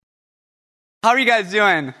How are you guys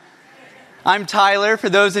doing? I'm Tyler. For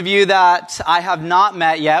those of you that I have not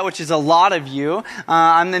met yet, which is a lot of you,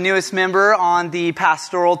 I'm the newest member on the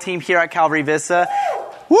pastoral team here at Calvary Vista.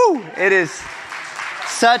 Woo! It is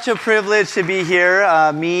such a privilege to be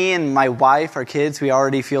here. Me and my wife, our kids, we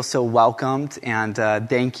already feel so welcomed, and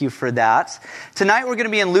thank you for that. Tonight we're going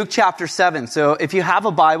to be in Luke chapter 7. So if you have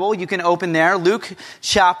a Bible, you can open there. Luke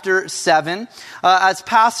chapter 7. As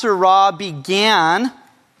Pastor Rob began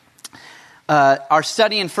our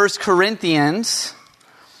study in 1 Corinthians,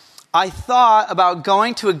 I thought about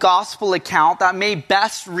going to a gospel account that may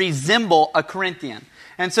best resemble a Corinthian.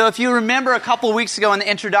 And so if you remember a couple of weeks ago in the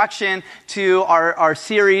introduction to our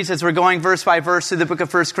series, as we're going verse by verse through the book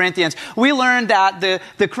of 1 Corinthians, we learned that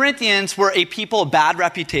the Corinthians were a people of bad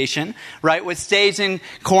reputation, right? What stays in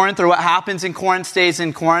Corinth, or what happens in Corinth stays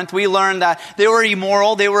in Corinth. We learned that they were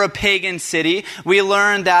immoral. They were a pagan city. We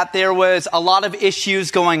learned that there was a lot of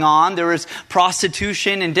issues going on. There was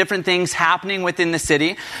prostitution and different things happening within the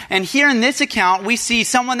city. And here in this account, we see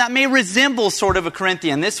someone that may resemble sort of a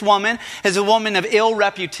Corinthian. This woman is a woman of ill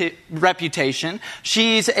reputation.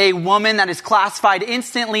 She's a woman that is classified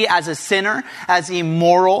instantly as a sinner, as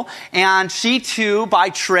immoral, and she too, by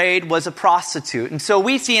trade, was a prostitute. And so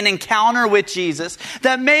we see an encounter with Jesus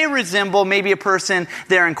that may resemble maybe a person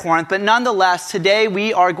there in Corinth, but nonetheless, today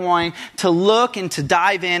we are going to look and to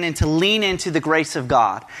dive in and to lean into the grace of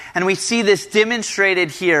God. And we see this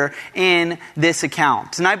demonstrated here in this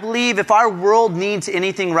account. And I believe if our world needs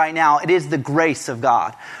anything right now, it is the grace of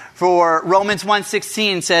God. For Romans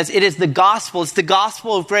 1:16 says, it is the gospel, it's the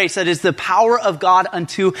gospel of grace that is the power of God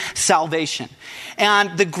unto salvation.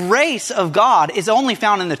 And the grace of God is only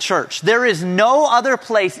found in the church. There is no other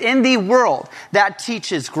place in the world that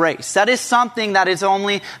teaches grace. That is something that is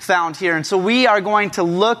only found here. And so we are going to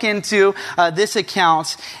look into this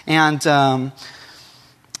account and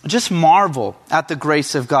just marvel at the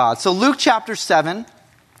grace of God. So Luke chapter 7,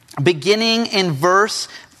 beginning in verse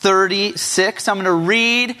 36. I'm going to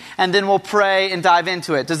read and then we'll pray and dive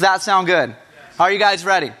into it. Does that sound good? Yes. Are you guys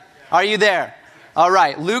ready? Yes. Are you there? All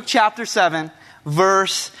right. Luke chapter 7,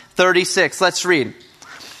 verse 36. Let's read. It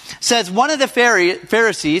says, one of the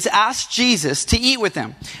Pharisees asked Jesus to eat with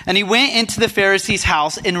him. And he went into the Pharisee's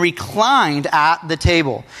house and reclined at the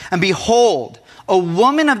table. And behold, a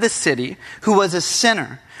woman of the city who was a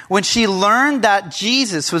sinner, when she learned that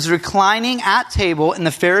Jesus was reclining at table in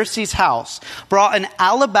the Pharisee's house, brought an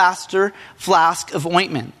alabaster flask of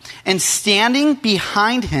ointment, and standing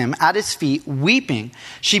behind him at his feet, weeping,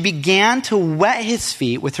 she began to wet his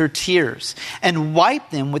feet with her tears, and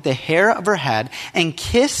wiped them with the hair of her head, and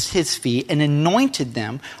kissed his feet, and anointed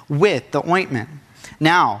them with the ointment.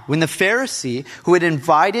 Now, when the Pharisee who had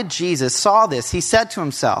invited Jesus saw this, he said to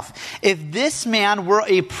himself, if this man were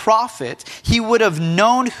a prophet, he would have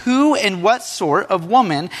known who and what sort of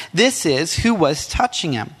woman this is who was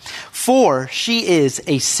touching him, for she is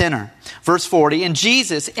a sinner. Verse 40, and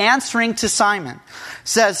Jesus, answering to Simon,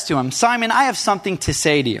 says to him, Simon, I have something to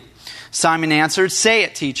say to you. Simon answered, say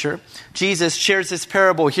it, teacher. Jesus shares this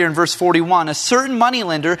parable here in verse 41. A certain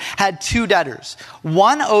moneylender had two debtors.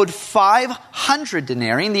 One owed 500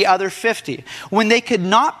 denarii and the other 50. When they could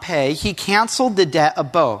not pay, he canceled the debt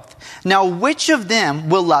of both. Now, which of them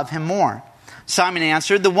will love him more? Simon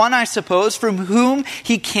answered, the one, I suppose, from whom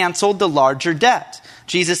he canceled the larger debt.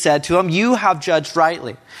 Jesus said to him, you have judged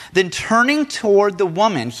rightly. Then turning toward the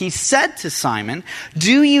woman, he said to Simon,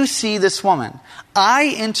 do you see this woman?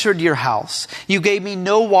 I entered your house. You gave me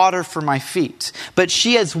no water for my feet, but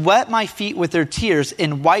she has wet my feet with her tears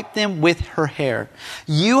and wiped them with her hair.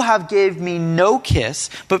 You have gave me no kiss,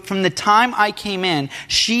 but from the time I came in,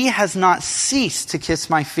 she has not ceased to kiss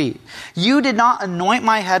my feet. You did not anoint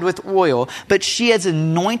my head with oil, but she has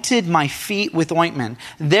anointed my feet with ointment.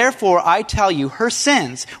 Therefore, I tell you, her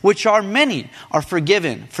sins, which are many, are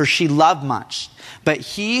forgiven, for she loved much. But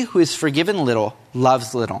he who is forgiven little,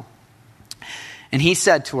 loves little. And he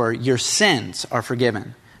said to her, your sins are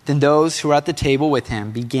forgiven. Then those who were at the table with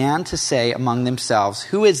him began to say among themselves,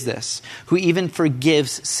 who is this who even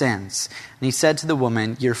forgives sins? And he said to the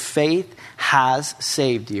woman, your faith has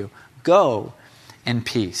saved you. Go in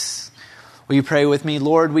peace. Will you pray with me?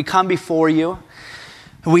 Lord, we come before you.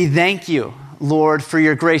 We thank you, Lord, for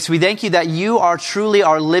your grace. We thank you that you are truly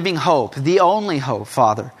our living hope, the only hope,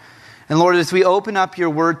 Father. And Lord, as we open up your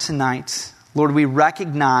word tonight, Lord, we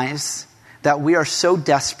recognize that we are so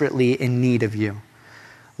desperately in need of you.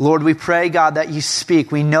 Lord, we pray, God, that you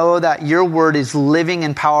speak. We know that your word is living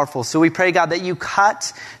and powerful. So we pray, God, that you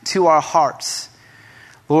cut to our hearts.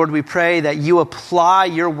 Lord, we pray that you apply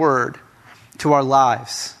your word to our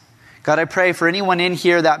lives. God, I pray for anyone in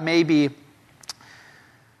here that may be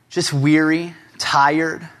just weary,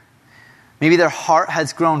 tired. Maybe their heart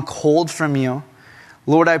has grown cold from you.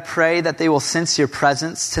 Lord, I pray that they will sense your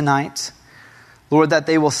presence tonight. Lord, that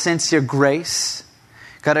they will sense your grace.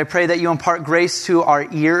 God, I pray that you impart grace to our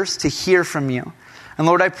ears to hear from you. And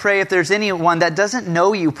Lord, I pray if there's anyone that doesn't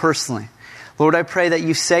know you personally, Lord, I pray that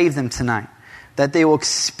you save them tonight, that they will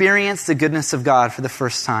experience the goodness of God for the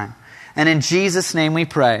first time. And in Jesus' name we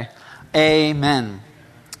pray, amen.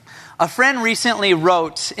 A friend recently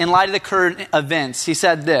wrote, in light of the current events, he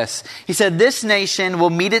said this. He said, this nation will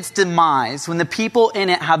meet its demise when the people in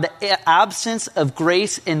it have the absence of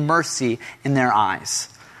grace and mercy in their eyes.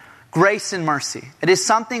 Grace and mercy. It is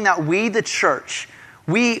something that we, the church,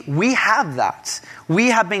 we have that. We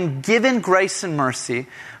have been given grace and mercy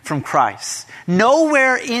from Christ.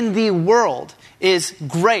 Nowhere in the world is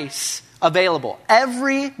grace available.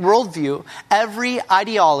 Every worldview, every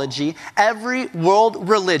ideology, every world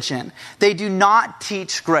religion, they do not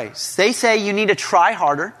teach grace. They say you need to try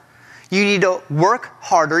harder, you need to work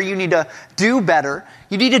harder, you need to do better,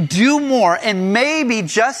 you need to do more, and maybe,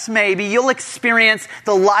 just maybe, you'll experience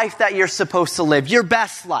the life that you're supposed to live, your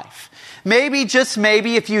best life. Maybe, just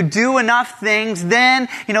maybe, if you do enough things, then,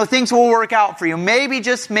 things will work out for you. Maybe,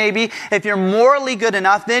 just maybe, if you're morally good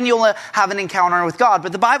enough, then you'll have an encounter with God.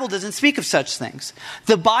 But the Bible doesn't speak of such things.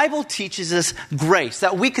 The Bible teaches us grace,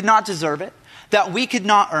 that we could not deserve it, that we could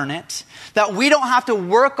not earn it, that we don't have to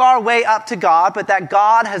work our way up to God, but that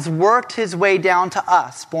God has worked his way down to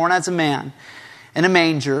us, born as a man in a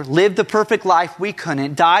manger, lived the perfect life we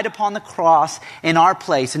couldn't, died upon the cross in our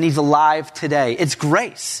place, and he's alive today. It's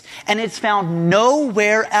grace, and it's found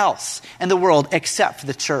nowhere else in the world except for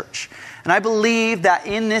the church. And I believe that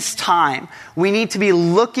in this time, we need to be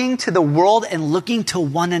looking to the world and looking to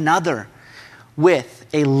one another with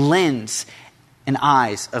a lens and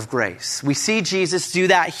eyes of grace. We see Jesus do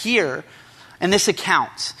that here in this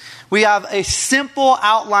account. We have a simple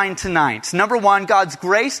outline tonight. Number one, God's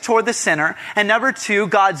grace toward the sinner. And number two,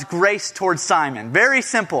 God's grace toward Simon. Very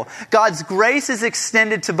simple. God's grace is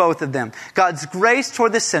extended to both of them. God's grace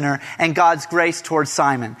toward the sinner and God's grace toward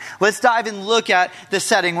Simon. Let's dive and look at the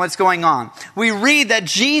setting, what's going on. We read that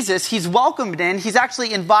Jesus, he's welcomed in. He's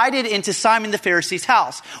actually invited into Simon the Pharisee's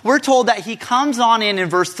house. We're told that he comes on in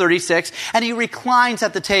verse 36 and he reclines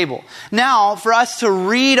at the table. Now, for us to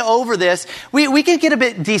read over this, we can get a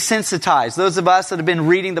bit desensitized. Those of us that have been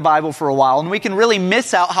reading the Bible for a while, and we can really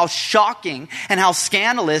miss out how shocking and how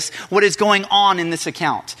scandalous what is going on in this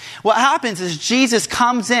account. What happens is Jesus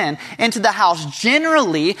comes into the house.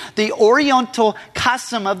 Generally, the Oriental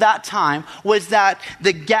custom of that time was that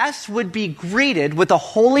the guests would be greeted with a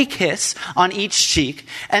holy kiss on each cheek,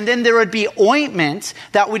 and then there would be ointment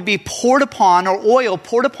that would be poured upon, or oil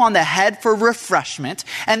poured upon the head for refreshment,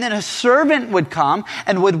 and then a servant would come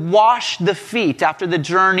and would wash the feet after the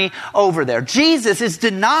journey over there. Jesus is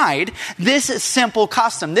denied this simple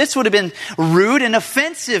custom. This would have been rude and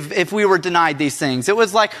offensive if we were denied these things. It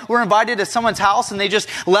was like we're invited to someone's house and they just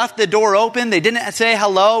left the door open. They didn't say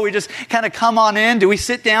hello. We just kind of come on in. Do we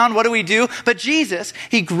sit down? What do we do? But Jesus,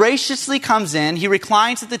 he graciously comes in. He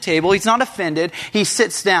reclines at the table. He's not offended. He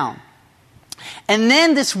sits down. And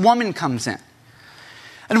then this woman comes in.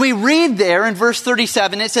 And we read there in verse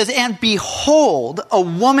 37, it says, "And behold, a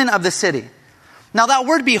woman of the city." Now that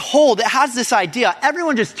word behold, it has this idea.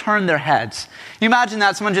 Everyone just turned their heads. You imagine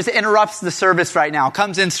that someone just interrupts the service right now,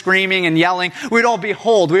 comes in screaming and yelling. We'd all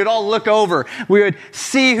behold. We would all look over. We would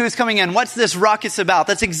see who's coming in. What's this ruckus about?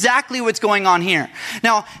 That's exactly what's going on here.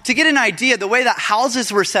 Now, to get an idea, the way that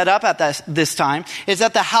houses were set up at this time is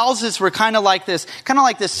that the houses were kind of like this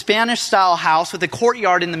Spanish style house with a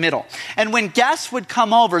courtyard in the middle. And when guests would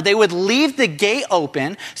come over, they would leave the gate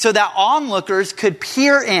open so that onlookers could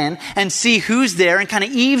peer in and see who's there and kind of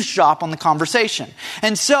eavesdrop on the conversation.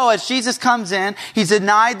 And so as Jesus comes in, he's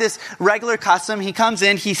denied this regular custom. He comes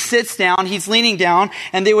in, he sits down, he's leaning down,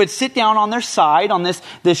 and they would sit down on their side on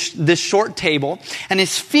this short table, and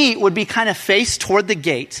his feet would be kind of faced toward the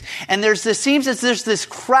gate. And seems as there's this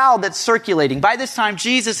crowd that's circulating. By this time,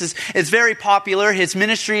 Jesus is very popular. His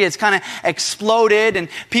ministry has kind of exploded, and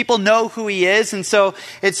people know who he is. And so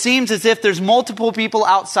it seems as if there's multiple people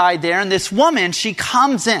outside there, and this woman, she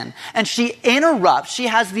comes in, and she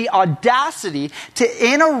has the audacity to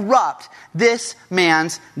interrupt this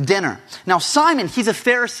man's dinner. Now Simon, he's a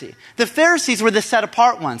Pharisee. The Pharisees were the set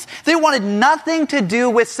apart ones. They wanted nothing to do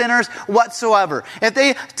with sinners whatsoever. If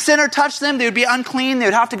a sinner touched them, they would be unclean. They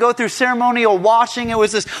would have to go through ceremonial washing. It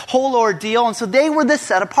was this whole ordeal. And so they were the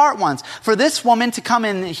set apart ones. For this woman to come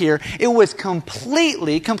in here, it was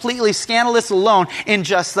completely scandalous alone in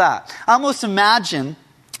just that. I almost imagine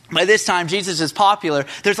By this time, Jesus is popular.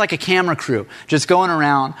 There's like a camera crew just going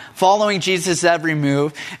around, following Jesus' every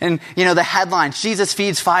move. And, the headlines, Jesus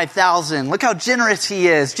feeds 5,000. Look how generous he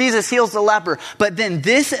is. Jesus heals the leper. But then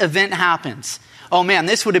this event happens. Oh man,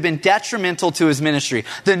 this would have been detrimental to his ministry.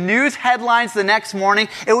 The news headlines the next morning,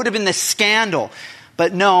 it would have been the scandal.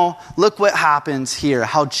 But no, look what happens here.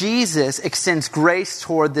 How Jesus extends grace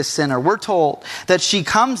toward this sinner. We're told that she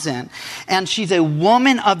comes in and she's a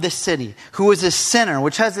woman of the city who is a sinner,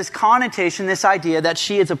 which has this connotation, this idea that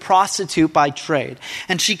she is a prostitute by trade.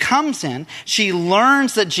 And she comes in, she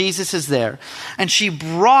learns that Jesus is there, and she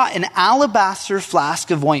brought an alabaster flask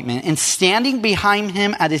of ointment, and standing behind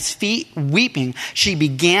him at his feet weeping, she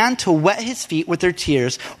began to wet his feet with her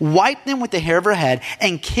tears, wiped them with the hair of her head,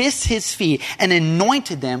 and kissed his feet and anointed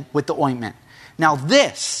them with the ointment. Now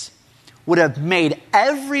this would have made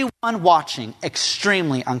everyone watching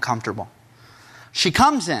extremely uncomfortable. She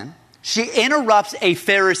comes in, she interrupts a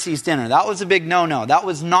Pharisee's dinner. That was a big no-no. That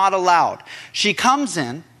was not allowed. She comes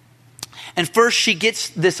in, and first she gets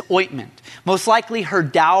this ointment, most likely her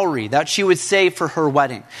dowry that she would save for her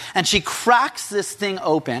wedding. And she cracks this thing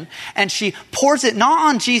open and she pours it not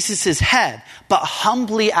on Jesus' head, but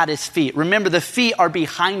humbly at his feet. Remember, the feet are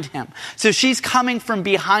behind him. So she's coming from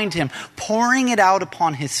behind him, pouring it out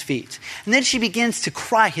upon his feet. And then she begins to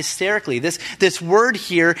cry hysterically. This word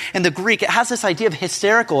here in the Greek, it has this idea of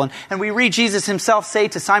hysterical. And we read Jesus himself say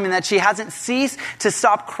to Simon that she hasn't ceased to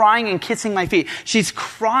stop crying and kissing my feet. She's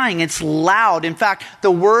crying. It's loud. In fact,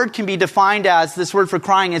 the word can be defined as, this word for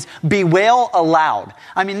crying is bewail aloud.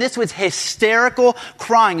 I mean, this was hysterical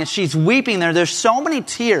crying as she's weeping there. There's so many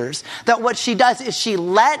tears that what she does is she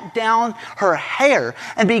let down her hair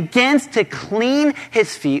and begins to clean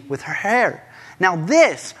his feet with her hair. Now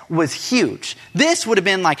this was huge. This would have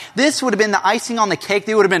been the icing on the cake.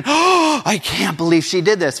 They would have been, oh, I can't believe she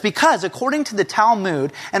did this. Because according to the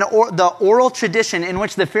Talmud and the oral tradition in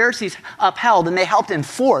which the Pharisees upheld and they helped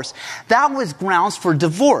enforce, that was grounds for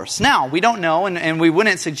divorce. Now, we don't know, and we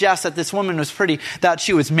wouldn't suggest that this woman that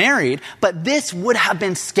she was married, but this would have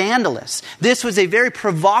been scandalous. This was a very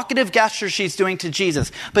provocative gesture she's doing to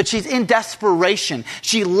Jesus, but she's in desperation.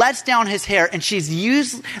 She lets down his hair and she's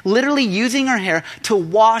literally using her hair to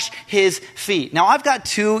wash his feet. Now, I've got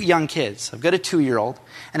 2 young kids. I've got a 2-year-old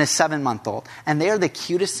and a 7-month-old, and they are the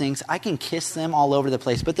cutest things. I can kiss them all over the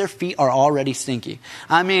place, but their feet are already stinky.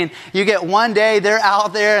 I mean, you get one day, they're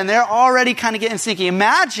out there, and they're already kind of getting stinky.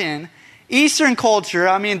 Imagine Eastern culture.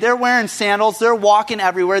 I mean, they're wearing sandals. They're walking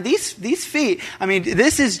everywhere. These feet, I mean,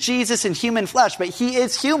 this is Jesus in human flesh, but he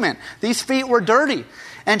is human. These feet were dirty.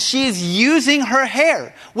 And she's using her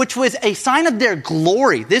hair, which was a sign of their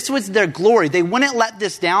glory. This was their glory. They wouldn't let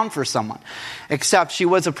this down for someone. Except she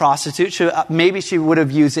was a prostitute. Maybe she would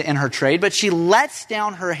have used it in her trade. But she lets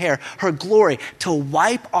down her hair, her glory, to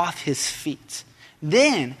wipe off his feet.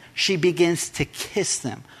 Then she begins to kiss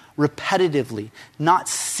them repetitively, not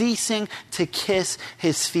ceasing to kiss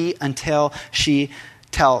his feet until she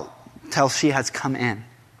has come in.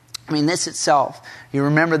 I mean, this itself, you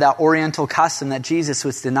remember that Oriental custom that Jesus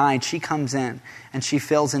was denied. She comes in and she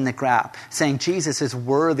fills in the gap, saying Jesus is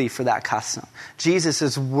worthy for that custom. Jesus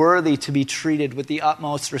is worthy to be treated with the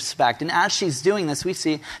utmost respect. And as she's doing this, we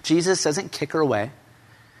see Jesus doesn't kick her away.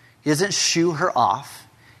 He doesn't shoo her off.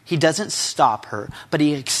 He doesn't stop her, but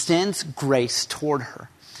he extends grace toward her.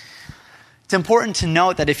 It's important to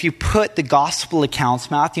note that if you put the gospel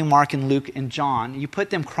accounts, Matthew, Mark, and Luke, and John, you put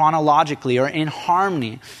them chronologically or in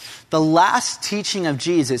harmony, the last teaching of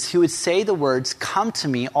Jesus, he would say the words, "Come to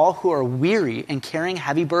me, all who are weary and carrying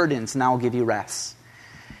heavy burdens, and I will give you rest."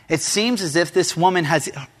 It seems as if this woman has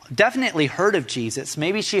definitely heard of Jesus.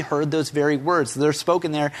 Maybe she heard those very words. They're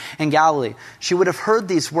spoken there in Galilee. She would have heard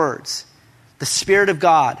these words. The Spirit of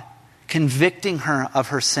God convicting her of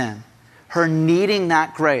her sin, her needing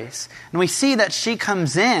that grace. And we see that she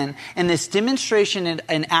comes in this demonstration and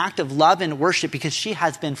an act of love and worship because she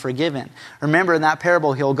has been forgiven. Remember in that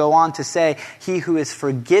parable, he'll go on to say, he who is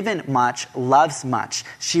forgiven much loves much.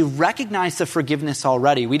 She recognized the forgiveness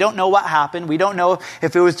already. We don't know what happened. We don't know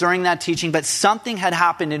if it was during that teaching, but something had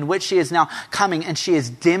happened in which she is now coming and she is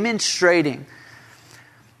demonstrating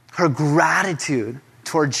her gratitude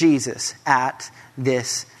toward Jesus at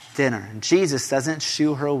this dinner. And Jesus doesn't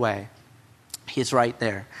shoo her away. He's right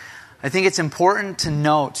there. I think it's important to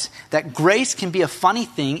note that grace can be a funny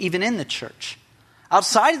thing even in the church.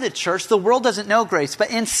 Outside of the church, the world doesn't know grace.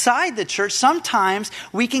 But inside the church, sometimes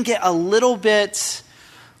we can get a little bit,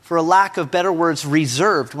 for a lack of better words,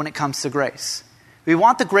 reserved when it comes to grace. We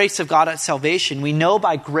want the grace of God at salvation. We know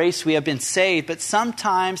by grace we have been saved. But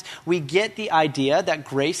sometimes we get the idea that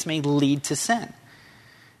grace may lead to sin.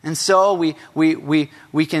 And so we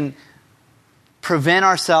can prevent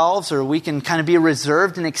ourselves, or we can kind of be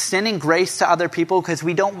reserved in extending grace to other people because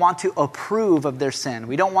we don't want to approve of their sin.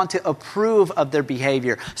 We don't want to approve of their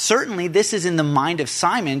behavior. Certainly this is in the mind of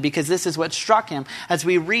Simon, because this is what struck him. As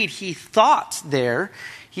we read, he thought there,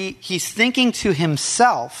 he's thinking to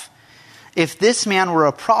himself, if this man were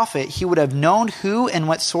a prophet, he would have known who and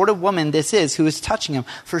what sort of woman this is who is touching him,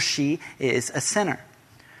 for she is a sinner.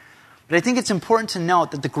 But I think it's important to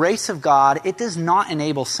note that the grace of God, it does not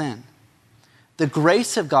enable sin. The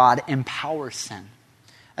grace of God empowers sin.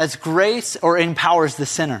 As grace, or empowers the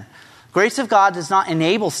sinner. Grace of God does not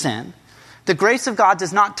enable sin. The grace of God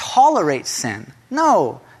does not tolerate sin.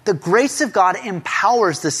 No, the grace of God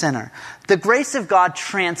empowers the sinner. The grace of God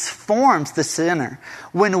transforms the sinner.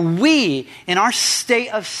 When we, in our state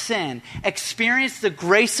of sin, experience the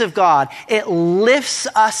grace of God, it lifts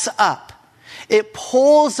us up. It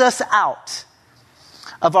pulls us out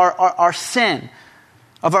of our sin,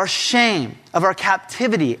 of our shame, of our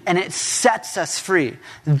captivity, and it sets us free.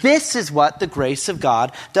 This is what the grace of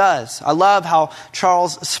God does. I love how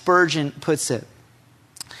Charles Spurgeon puts it.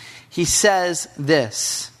 He says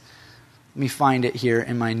this. Let me find it here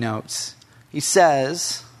in my notes. He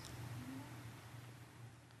says,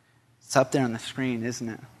 it's up there on the screen, isn't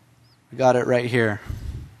it? We got it right here.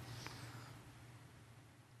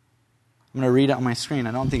 I'm going to read it on my screen.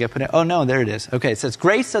 I don't think I put it. Oh, no, there it is. Okay, it says,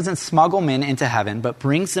 grace doesn't smuggle men into heaven, but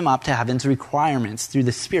brings them up to heaven's requirements through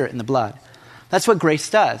the Spirit and the blood. That's what grace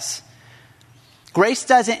does. Grace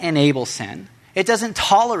doesn't enable sin. It doesn't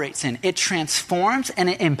tolerate sin. It transforms and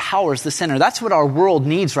it empowers the sinner. That's what our world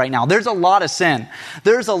needs right now. There's a lot of sin.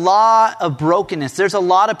 There's a lot of brokenness. There's a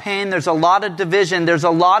lot of pain. There's a lot of division. There's a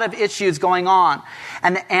lot of issues going on.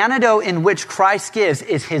 And the antidote in which Christ gives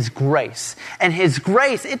is His grace. And His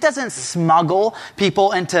grace, it doesn't smuggle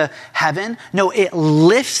people into heaven. No, it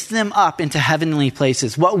lifts them up into heavenly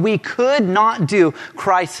places. What we could not do,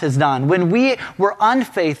 Christ has done. When we were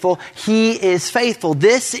unfaithful, He is faithful.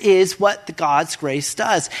 This is what God's grace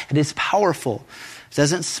does. It is powerful. It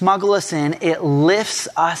doesn't smuggle us in. It lifts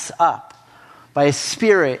us up by His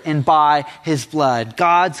Spirit and by His blood.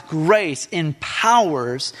 God's grace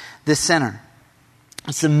empowers the sinner.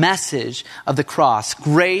 It's the message of the cross.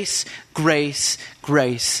 Grace, grace,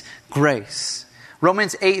 grace, grace.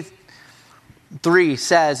 Romans 8:3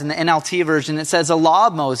 says, in the NLT version, it says, the law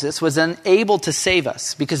of Moses was unable to save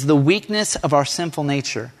us because of the weakness of our sinful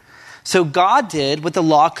nature. So God did what the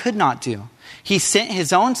law could not do. He sent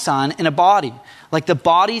His own Son in a body, like the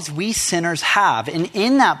bodies we sinners have. And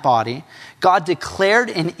in that body, God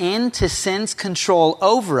declared an end to sin's control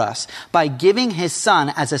over us by giving His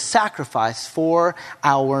Son as a sacrifice for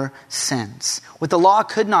our sins. What the law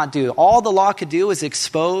could not do, all the law could do was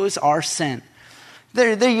expose our sin.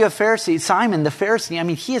 There you have Pharisee, Simon the Pharisee. I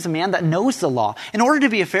mean, he is a man that knows the law. In order to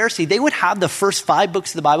be a Pharisee, they would have the first 5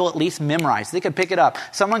 books of the Bible at least memorized. They could pick it up.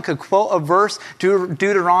 Someone could quote a verse,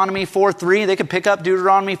 Deuteronomy 4:3. They could pick up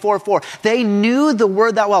Deuteronomy 4:4. They knew the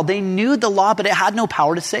word that well. They knew the law, but it had no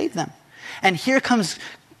power to save them. And here comes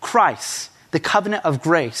Christ, the covenant of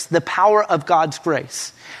grace, the power of God's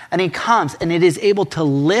grace. And He comes and it is able to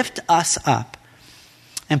lift us up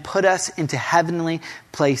and put us into heavenly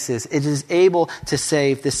places. It is able to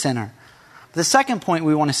save the sinner. The second point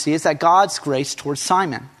we want to see is that God's grace towards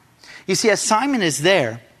Simon. You see, as Simon is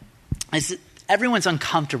there, as everyone's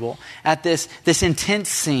uncomfortable at this intense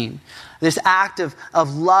scene, this act of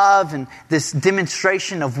love and this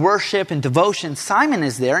demonstration of worship and devotion, Simon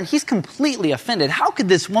is there and he's completely offended. How could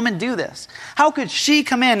this woman do this? How could she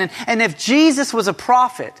come in? And if Jesus was a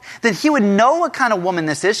prophet, then he would know what kind of woman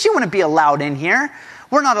this is. She wouldn't be allowed in here.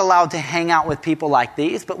 We're not allowed to hang out with people like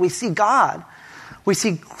these, but we see God. We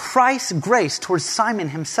see Christ's grace towards Simon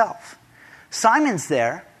himself. Simon's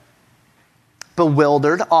there,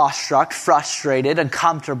 bewildered, awestruck, frustrated,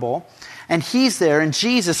 uncomfortable. And he's there and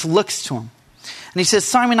Jesus looks to him. And he says,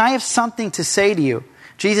 Simon, I have something to say to you.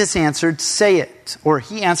 Jesus answered, say it. Or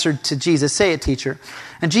he answered to Jesus, say it, teacher.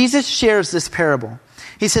 And Jesus shares this parable.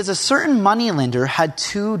 He says, a certain moneylender had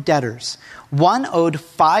 2 debtors. One owed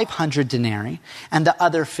 500 denarii and the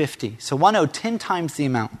other 50. So one owed 10 times the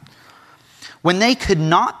amount. When they could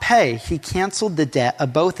not pay, he canceled the debt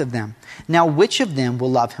of both of them. Now which of them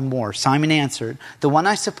will love him more? Simon answered, the one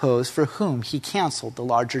I suppose for whom he canceled the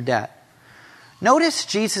larger debt. Notice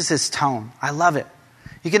Jesus' tone. I love it.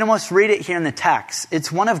 You can almost read it here in the text.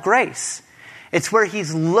 It's one of grace. It's where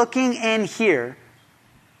he's looking in here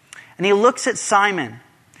and he looks at Simon,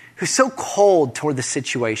 who's so cold toward the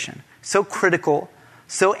situation, so critical,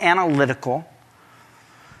 so analytical.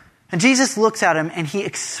 And Jesus looks at him and he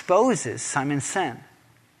exposes Simon's sin.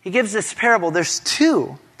 He gives this parable. There's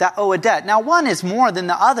two that owe a debt. Now, one is more than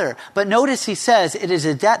the other, but notice he says it is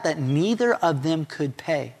a debt that neither of them could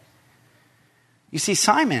pay. You see,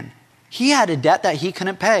 Simon, he had a debt that he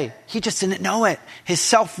couldn't pay. He just didn't know it. His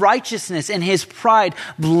self-righteousness and his pride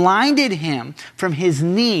blinded him from his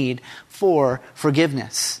need for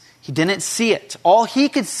forgiveness. He didn't see it. All he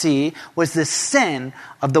could see was the sin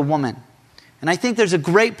of the woman. And I think there's a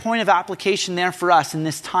great point of application there for us in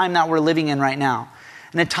this time that we're living in right now.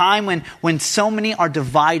 In a time when so many are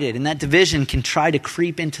divided, and that division can try to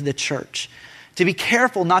creep into the church. To be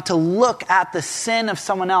careful not to look at the sin of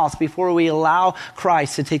someone else before we allow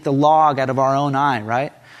Christ to take the log out of our own eye,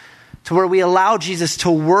 right? To where we allow Jesus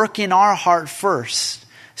to work in our heart first.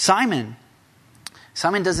 Simon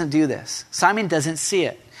doesn't do this. Simon doesn't see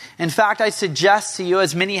it. In fact, I suggest to you,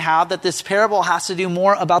 as many have, that this parable has to do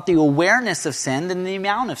more about the awareness of sin than the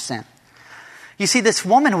amount of sin. You see, this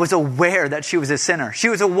woman was aware that she was a sinner. She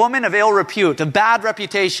was a woman of ill repute, of bad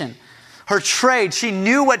reputation. Her trade, she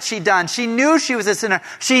knew what she'd done. She knew she was a sinner.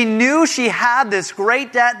 She knew she had this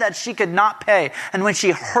great debt that she could not pay. And when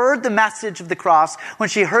she heard the message of the cross, when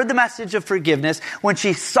she heard the message of forgiveness, when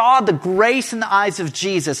she saw the grace in the eyes of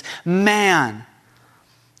Jesus, man,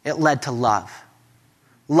 it led to love.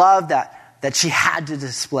 Love that she had to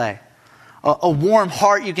display. A warm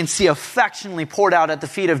heart you can see affectionately poured out at the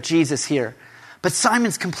feet of Jesus here. But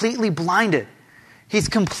Simon's completely blinded. He's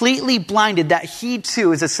completely blinded that he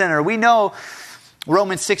too is a sinner. We know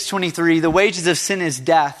Romans 6:23, the wages of sin is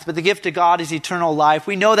death, but the gift of God is eternal life.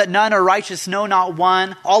 We know that none are righteous, no, not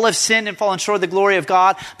one. All have sinned and fallen short of the glory of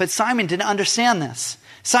God. But Simon didn't understand this.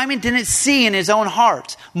 Simon didn't see in his own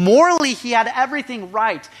heart. Morally, he had everything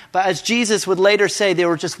right. But as Jesus would later say, they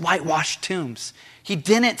were just whitewashed tombs. He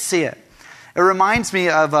didn't see it. It reminds me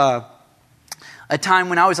of a time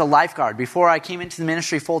when I was a lifeguard. Before I came into the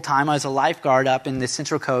ministry full time, I was a lifeguard up in the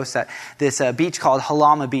Central Coast at this beach called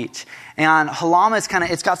Halama Beach. And Halama is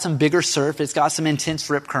it's got some bigger surf. It's got some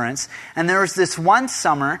intense rip currents. And there was this one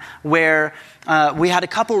summer where we had a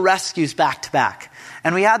couple rescues back to back.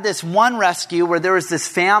 And we had this one rescue where there was this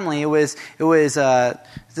family. It was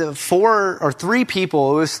 4 or 3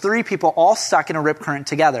 people. It was 3 people all stuck in a rip current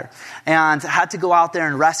together, and had to go out there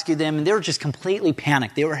and rescue them. And they were just completely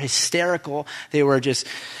panicked. They were hysterical. They were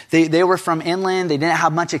they were from inland. They didn't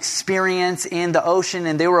have much experience in the ocean,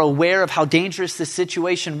 and they were aware of how dangerous the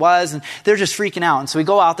situation was. And they're just freaking out. And so we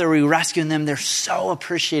go out there, we rescue them. They're so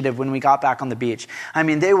appreciative when we got back on the beach. I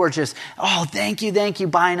mean, they were just, oh, thank you,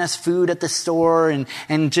 buying us food at the store,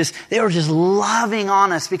 and just they were just loving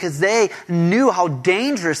on us because they knew how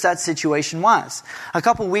dangerous that situation was. A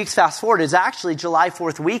couple weeks fast forward, it's actually July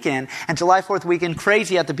 4th weekend, and July 4th weekend,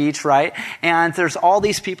 crazy at the beach, right? And there's all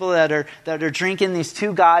these people that are drinking. These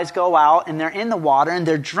 2 guys go out, and they're in the water, and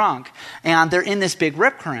they're drunk, and they're in this big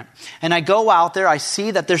rip current. And I go out there, I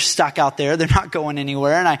see that they're stuck out there, they're not going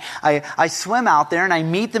anywhere, and I swim out there, and I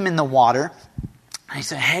meet them in the water. I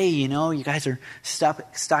said, hey, you guys are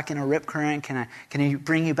stuck in a rip current. Can I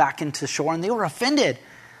bring you back into shore? And they were offended.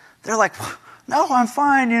 They're like, no, I'm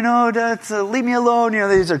fine. Leave me alone.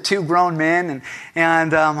 These are 2 grown men.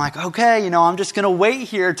 And I'm like, okay, I'm just going to wait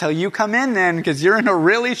here till you come in then, because you're in a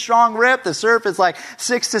really strong rip. The surf is like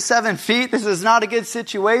 6 to 7 feet. This is not a good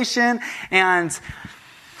situation. And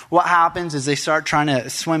what happens is they start trying to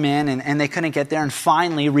swim in, and they couldn't get there. And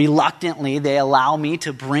finally, reluctantly, they allow me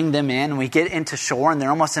to bring them in. And we get into shore, and they're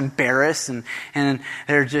almost embarrassed. And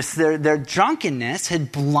their drunkenness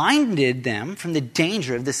had blinded them from the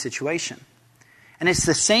danger of this situation. And it's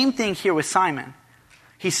the same thing here with Simon.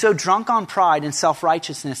 He's so drunk on pride and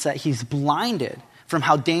self-righteousness that he's blinded from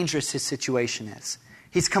how dangerous his situation is.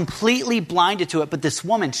 He's completely blinded to it. But this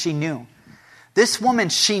woman, she knew. This woman,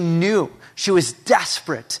 she knew. She was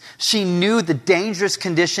desperate. She knew the dangerous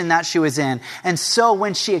condition that she was in. And so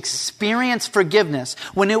when she experienced forgiveness,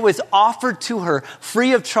 when it was offered to her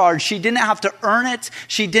free of charge, she didn't have to earn it.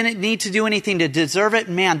 She didn't need to do anything to deserve it.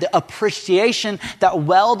 Man, the appreciation that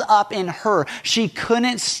welled up in her, she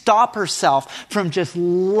couldn't stop herself from just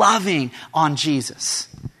loving on Jesus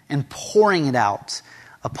and pouring it out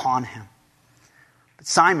upon him. But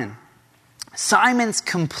Simon's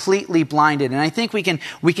completely blinded. And I think we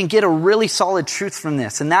can get a really solid truth from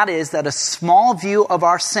this. And that is that a small view of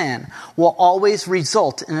our sin will always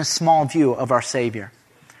result in a small view of our Savior.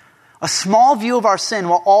 A small view of our sin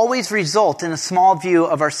will always result in a small view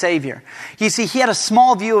of our Savior. You see, he had a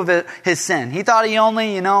small view of his sin. He thought he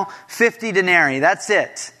only, 50 denarii. That's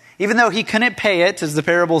it. Even though he couldn't pay it, as the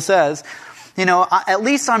parable says, at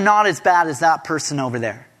least I'm not as bad as that person over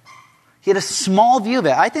there. He had a small view of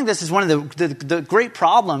it. I think this is one of the great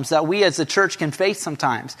problems that we as a church can face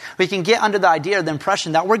sometimes. We can get under the idea or the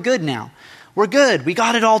impression that we're good now. We're good. We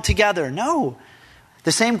got it all together. No.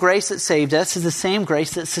 The same grace that saved us is the same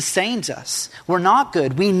grace that sustains us. We're not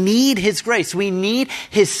good. We need His grace. We need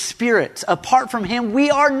His Spirit. Apart from Him,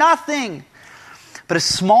 we are nothing. But a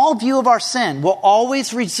small view of our sin will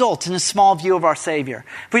always result in a small view of our Savior.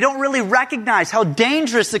 If we don't really recognize how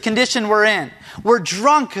dangerous the condition we're in, we're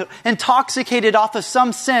drunk, intoxicated off of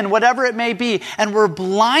some sin, whatever it may be, and we're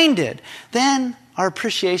blinded, then our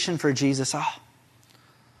appreciation for Jesus,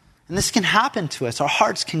 and this can happen to us. Our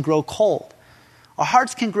hearts can grow cold. Our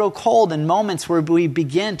hearts can grow cold in moments where we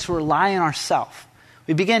begin to rely on ourselves.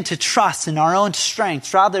 We begin to trust in our own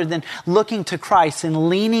strength rather than looking to Christ and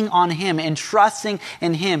leaning on Him and trusting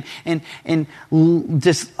in Him and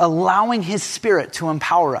just allowing His Spirit to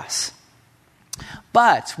empower us.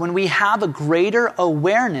 But when we have a greater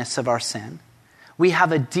awareness of our sin, we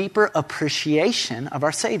have a deeper appreciation of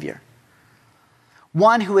our Savior.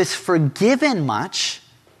 One who is forgiven much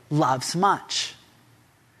loves much.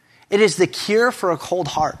 It is the cure for a cold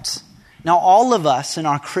heart. Now, all of us in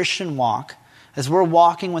our Christian walk, as we're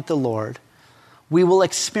walking with the Lord, we will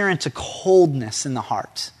experience a coldness in the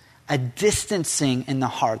heart, a distancing in the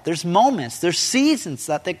heart. There's moments, there's seasons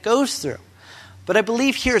that goes through. But I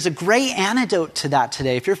believe here is a great antidote to that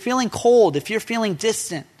today. If you're feeling cold, if you're feeling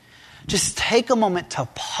distant, just take a moment to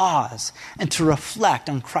pause and to reflect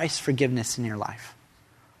on Christ's forgiveness in your life.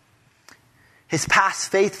 His past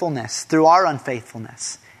faithfulness through our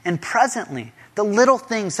unfaithfulness. And presently, the little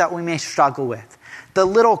things that we may struggle with. The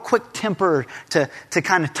little quick temper to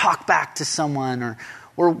kind of talk back to someone or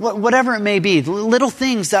whatever it may be. Little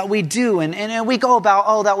things that we do and we go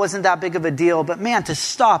about, that wasn't that big of a deal. But man, to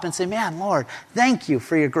stop and say, man, Lord, thank you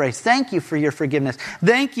for your grace. Thank you for your forgiveness.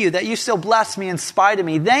 Thank you that you still bless me in spite of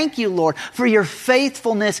me. Thank you, Lord, for your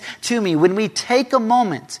faithfulness to me. When we take a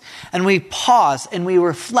moment and we pause and we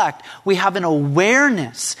reflect, we have an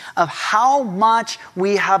awareness of how much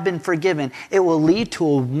we have been forgiven. It will lead to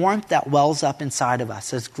a warmth that wells up inside of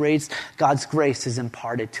us as God's grace is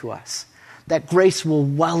imparted to us. That grace will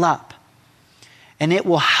well up. And it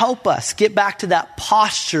will help us get back to that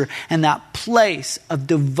posture and that place of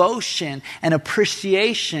devotion and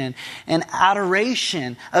appreciation and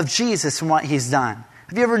adoration of Jesus and what He's done.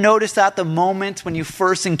 Have you ever noticed that the moment when you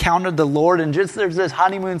first encountered the Lord and just there's this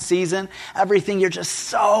honeymoon season, everything, you're just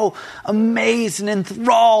so amazed and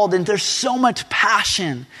enthralled and there's so much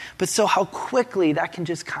passion. But so how quickly that can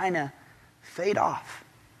just kind of fade off.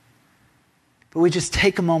 But we just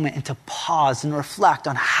take a moment and to pause and reflect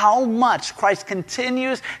on how much Christ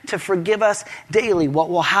continues to forgive us daily. What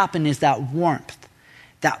will happen is that warmth,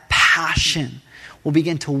 that passion will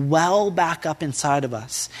begin to well back up inside of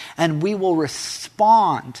us. And we will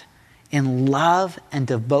respond in love and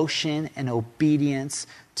devotion and obedience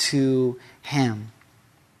to Him.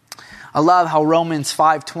 I love how Romans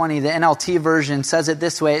 5:20, the NLT version, says it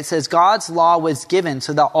this way. It says, God's law was given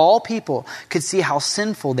so that all people could see how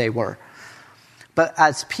sinful they were. But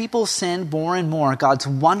as people sinned more and more, God's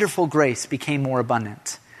wonderful grace became more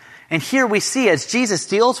abundant. And here we see as Jesus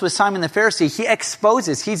deals with Simon the Pharisee, He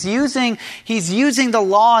exposes, He's using the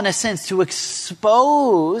law in a sense to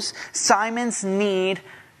expose Simon's need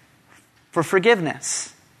for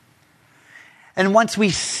forgiveness. And once we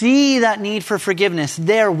see that need for forgiveness,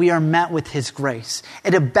 there we are met with His grace.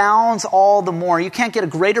 It abounds all the more. You can't get a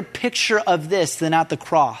greater picture of this than at the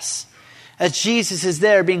cross. As Jesus is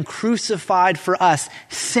there being crucified for us,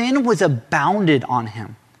 sin was abounded on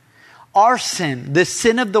Him. Our sin, the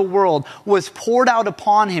sin of the world, was poured out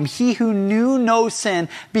upon Him. He who knew no sin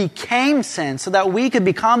became sin so that we could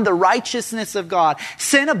become the righteousness of God.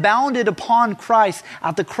 Sin abounded upon Christ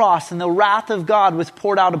at the cross, and the wrath of God was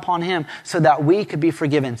poured out upon Him so that we could be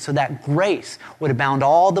forgiven, so that grace would abound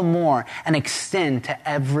all the more and extend to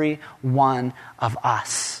every one of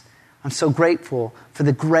us. I'm so grateful for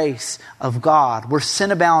the grace of God. Where sin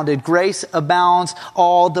abounded, grace abounds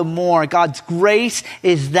all the more. God's grace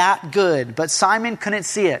is that good. But Simon couldn't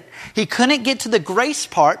see it. He couldn't get to the grace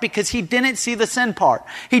part because he didn't see the sin part.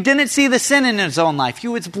 He didn't see the sin in his own life. He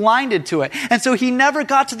was blinded to it. And so he never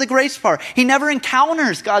got to the grace part. He never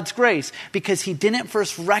encounters God's grace because he didn't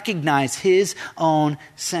first recognize his own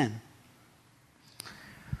sin.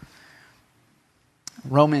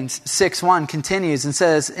 Romans 6:1 continues and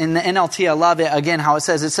says, in the NLT, I love it again how it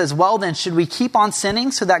says, well then, should we keep on sinning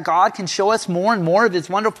so that God can show us more and more of His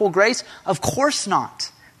wonderful grace? Of course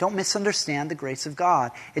not. Don't misunderstand the grace of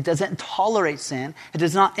God. It doesn't tolerate sin. It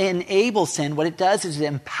does not enable sin. What it does is it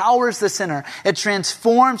empowers the sinner. It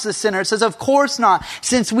transforms the sinner. It says, of course not.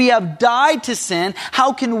 Since we have died to sin,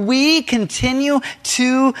 how can we continue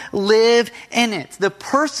to live in it? The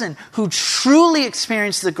person who truly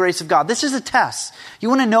experienced the grace of God. This is a test. You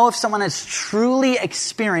want to know if someone has truly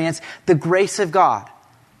experienced the grace of God.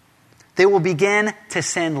 They will begin to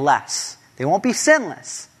sin less. They won't be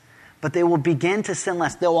sinless, but they will begin to sin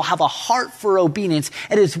less. They will have a heart for obedience.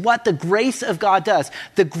 It is what the grace of God does.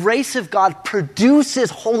 The grace of God produces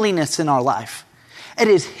holiness in our life. It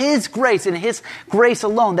is His grace and His grace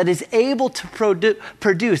alone that is able to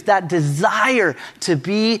produce that desire to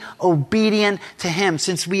be obedient to Him.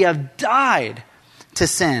 Since we have died to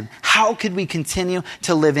sin, how could we continue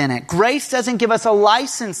to live in it? Grace doesn't give us a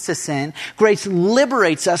license to sin. Grace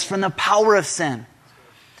liberates us from the power of sin.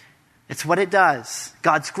 It's what it does.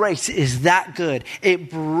 God's grace is that good. It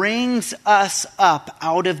brings us up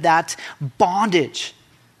out of that bondage.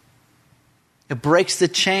 It breaks the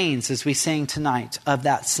chains, as we sang tonight, of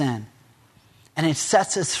that sin. And it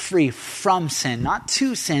sets us free from sin. Not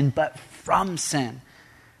to sin, but from sin.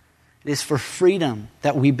 It is for freedom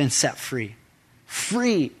that we've been set free.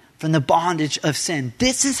 Free from the bondage of sin.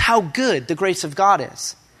 This is how good the grace of God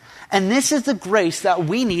is. And this is the grace that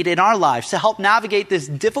we need in our lives to help navigate this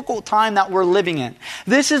difficult time that we're living in.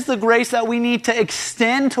 This is the grace that we need to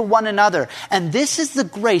extend to one another. And this is the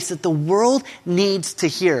grace that the world needs to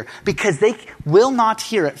hear, because they will not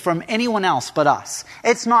hear it from anyone else but us.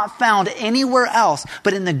 It's not found anywhere else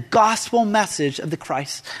but in the gospel message of the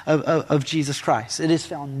Christ of Jesus Christ. It is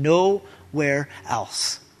found nowhere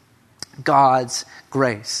else. God's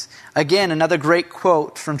grace. Again, another great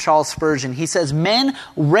quote from Charles Spurgeon. He says, men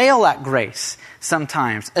rail at grace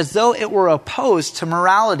sometimes as though it were opposed to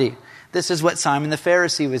morality. This is what Simon the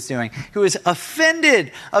Pharisee was doing. He was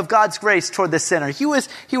offended of God's grace toward the sinner. He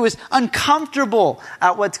was uncomfortable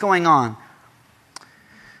at what's going on.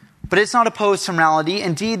 But it's not opposed to morality.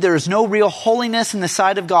 Indeed, there is no real holiness in the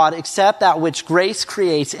sight of God except that which grace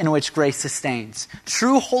creates and which grace sustains.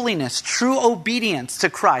 True holiness, true obedience to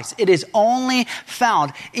Christ, it is only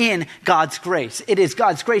found in God's grace. It is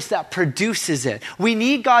God's grace that produces it. We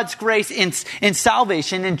need God's grace in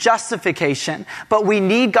salvation, in justification, but we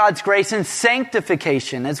need God's grace in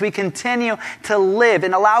sanctification as we continue to live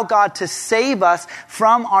and allow God to save us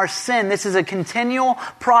from our sin. This is a continual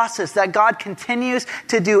process that God continues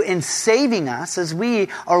to do in saving us as we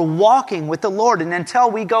are walking with the Lord. And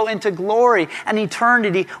until we go into glory and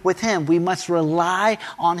eternity with Him, we must rely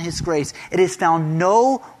on His grace. It is found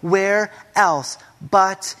nowhere else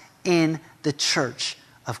but in the church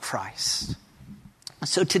of Christ.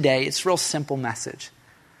 So today, it's a real simple message.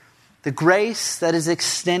 The grace that is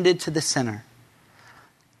extended to the sinner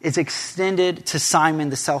is extended to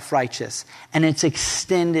Simon the self-righteous, and it's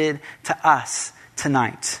extended to us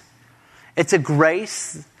tonight. It's a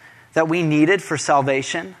grace that we needed for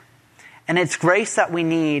salvation. And it's grace that we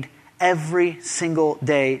need every single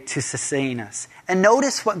day to sustain us. And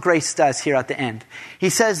notice what grace does here at the end. He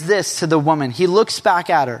says this to the woman. He looks back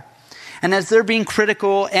at her. And as they're being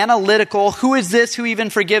critical, analytical, who is this who even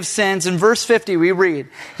forgives sins? In verse 50 we read,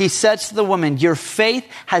 He says to the woman, your faith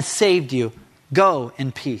has saved you. Go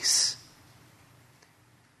in peace.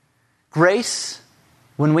 Grace,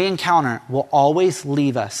 when we encounter it, will always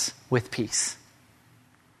leave us with peace.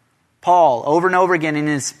 Paul, over and over again in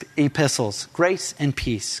his epistles, grace and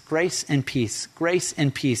peace, grace and peace, grace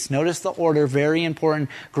and peace. Notice the order, very important.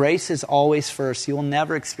 Grace is always first. You will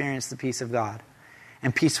never experience the peace of God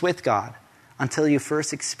and peace with God until you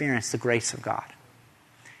first experience the grace of God.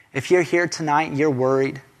 If you're here tonight, you're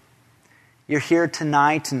worried. You're here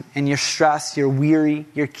tonight and you're stressed, you're weary,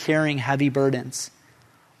 you're carrying heavy burdens.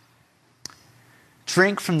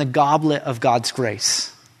 Drink from the goblet of God's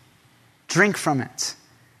grace. Drink from it.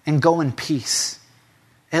 And go in peace.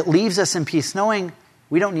 It leaves us in peace, knowing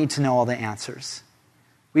we don't need to know all the answers.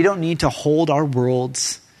 We don't need to hold our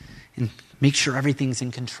worlds and make sure everything's in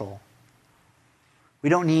control. We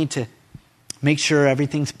don't need to make sure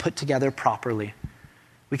everything's put together properly.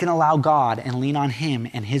 We can allow God and lean on Him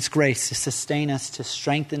and His grace to sustain us, to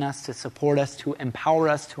strengthen us, to support us, to empower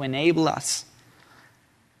us, to enable us.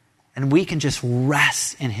 And we can just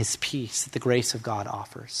rest in His peace that the grace of God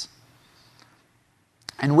offers.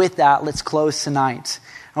 And with that, let's close tonight.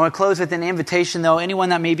 I want to close with an invitation, though. Anyone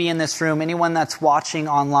that may be in this room, anyone that's watching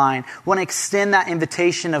online, I want to extend that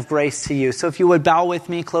invitation of grace to you. So if you would bow with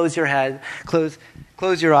me, close your head, close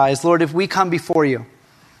your eyes. Lord, if we come before you,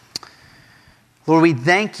 Lord, we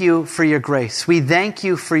thank you for your grace. We thank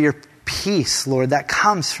you for your peace, Lord, that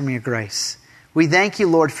comes from your grace. We thank you,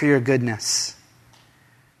 Lord, for your goodness.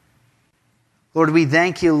 Lord, we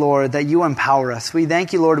thank you, Lord, that you empower us. We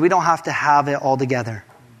thank you, Lord, we don't have to have it all together.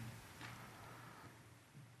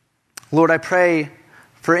 Lord, I pray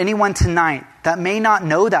for anyone tonight that may not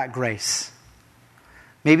know that grace.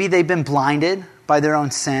 Maybe they've been blinded by their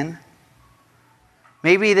own sin.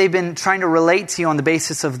 Maybe they've been trying to relate to you on the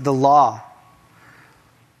basis of the law.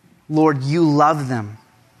 Lord, you love them.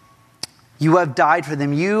 You have died for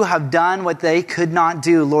them. You have done what they could not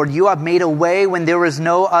do. Lord, you have made a way when there was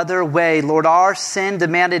no other way. Lord, our sin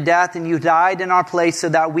demanded death, and you died in our place so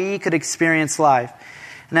that we could experience life.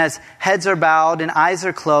 And as heads are bowed and eyes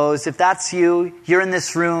are closed, if that's you, you're in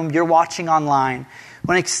this room, you're watching online, I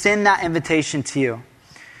want to extend that invitation to you.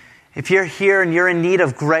 If you're here and you're in need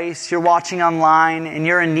of grace, you're watching online and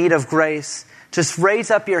you're in need of grace, just raise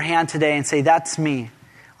up your hand today and say, that's me.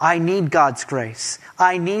 I need God's grace.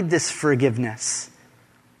 I need this forgiveness.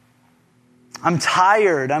 I'm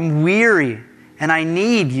tired. I'm weary. And I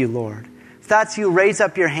need you, Lord. If that's you, raise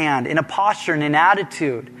up your hand in a posture and an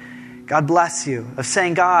attitude, God bless you, of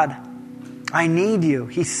saying, God, I need you.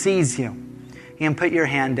 He sees you. You can put your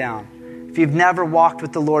hand down. If you've never walked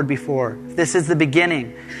with the Lord before, if this is the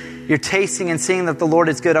beginning, you're tasting and seeing that the Lord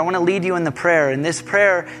is good, I want to lead you in the prayer. And this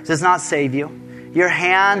prayer does not save you. Your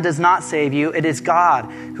hand does not save you. It is God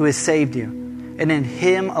who has saved you, and in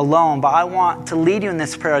Him alone. But I want to lead you in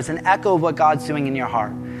this prayer as an echo of what God's doing in your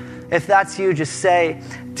heart. If that's you, just say,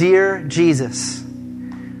 Dear Jesus,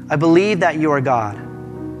 I believe that you are God.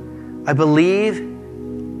 I believe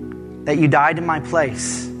that you died in my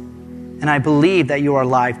place, and I believe that you are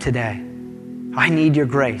alive today. I need your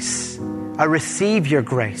grace. I receive your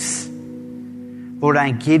grace. Lord,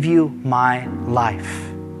 I give you my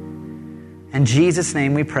life. In Jesus'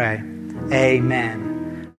 name we pray. Amen.